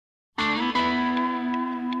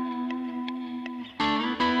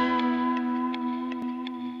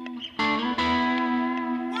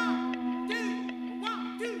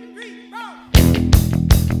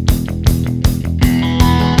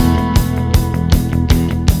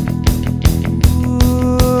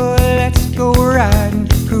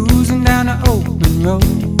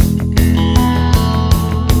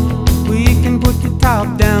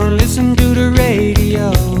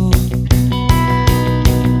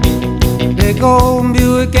big old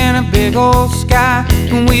Buick and a big old sky,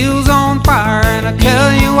 and wheels on fire, and I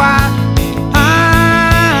tell you why.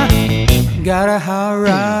 I got a hot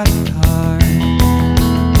rod car.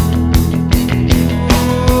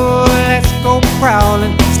 Oh, let's go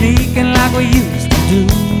prowling, sneaking like we used to do.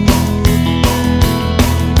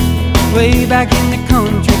 Way back in the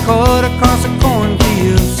country, cut across the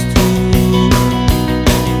cornfields too.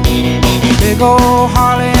 Big old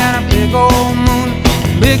Harley and a big old moon,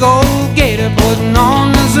 big old gator putting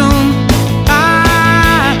on the zoom.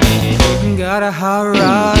 I got a hot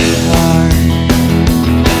rod car.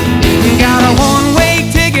 Got a one-way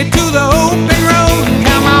ticket to the open road.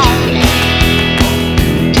 Come on.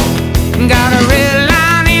 Got a red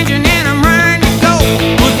line engine and I'm ready to go.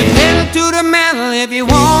 Put the pedal to the metal if you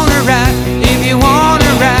wanna ride. If you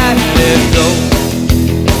wanna ride, let's go.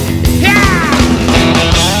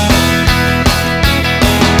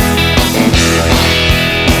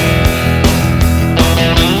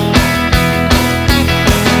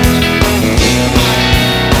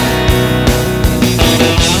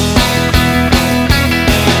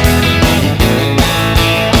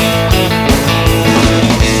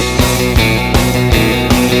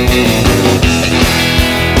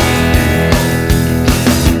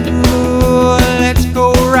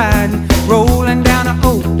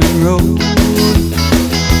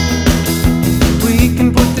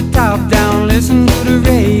 Listen to the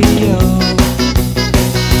radio.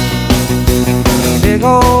 Big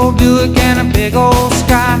old Buick and a big old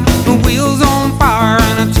sky, the wheels on fire,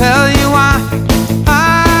 and I tell you why. I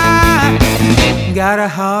got a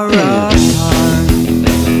hot rod car.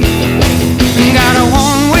 Got a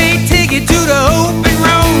one-way ticket to the open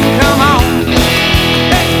road. Come on.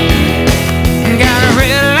 Hey. Got a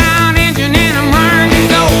red line engine and I'm ready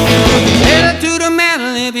to go. Pedal to the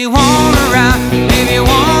metal if you wanna ride. If you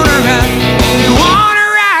wanna ride. If you wanna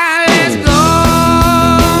ride, let's go.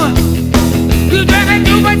 You better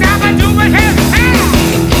do it, I'm a do it, hey.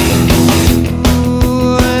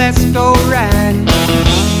 Ooh, let's go riding.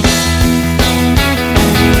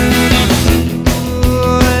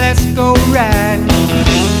 Ooh, let's go riding.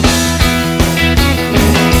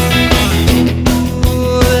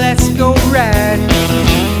 Ooh, let's go riding.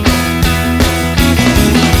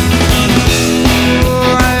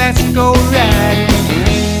 Ooh, let's go riding.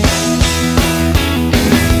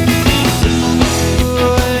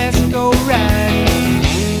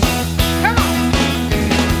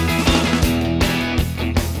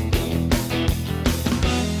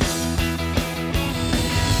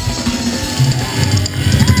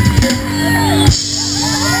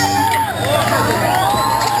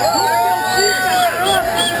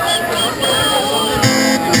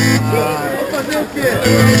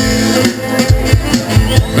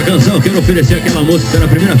 A canção eu quero oferecer àquela moça que está na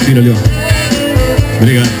primeira fila ali, ó.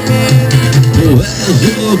 Obrigado. Tu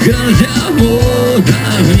és o grande amor da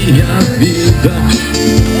minha vida,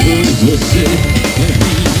 pois você é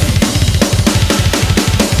minha.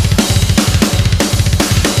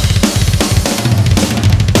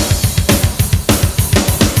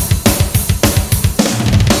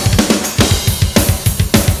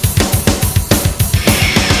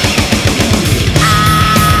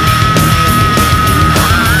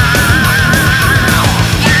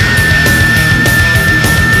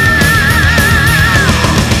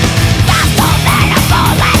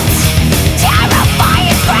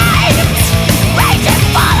 Terrifying screams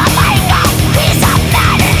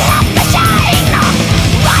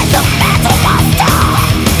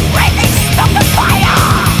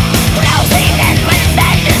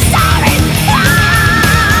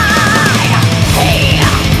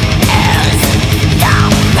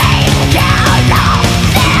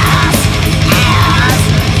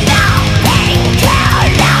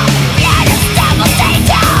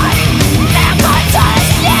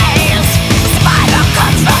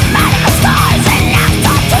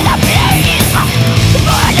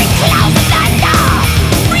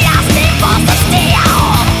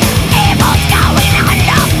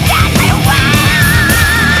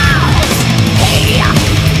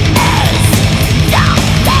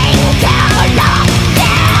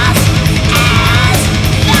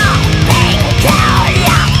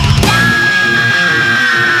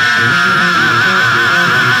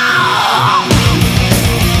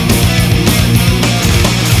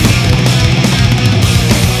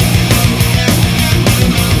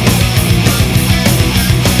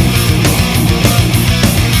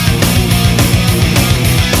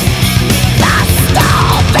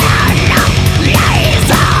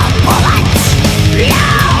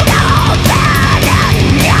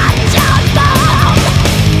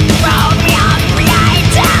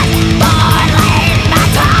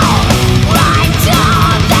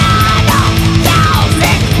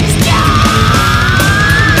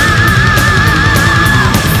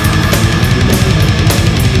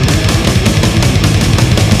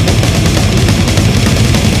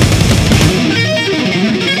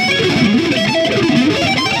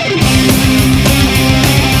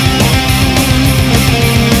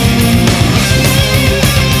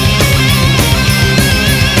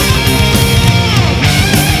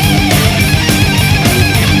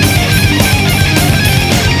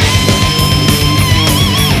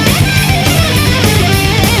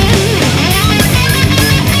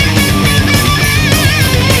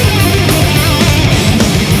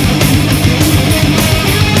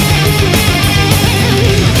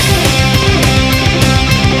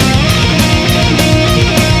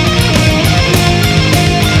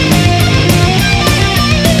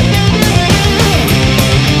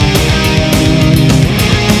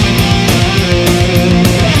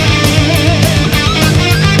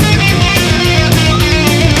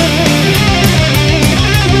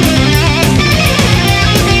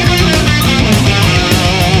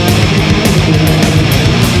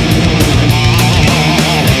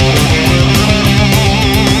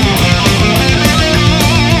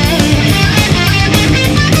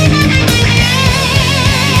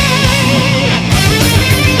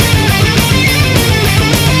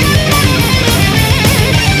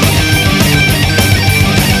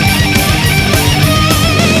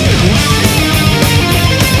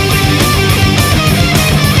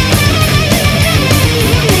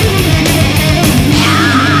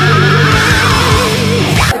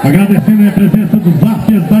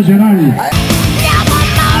Gerais.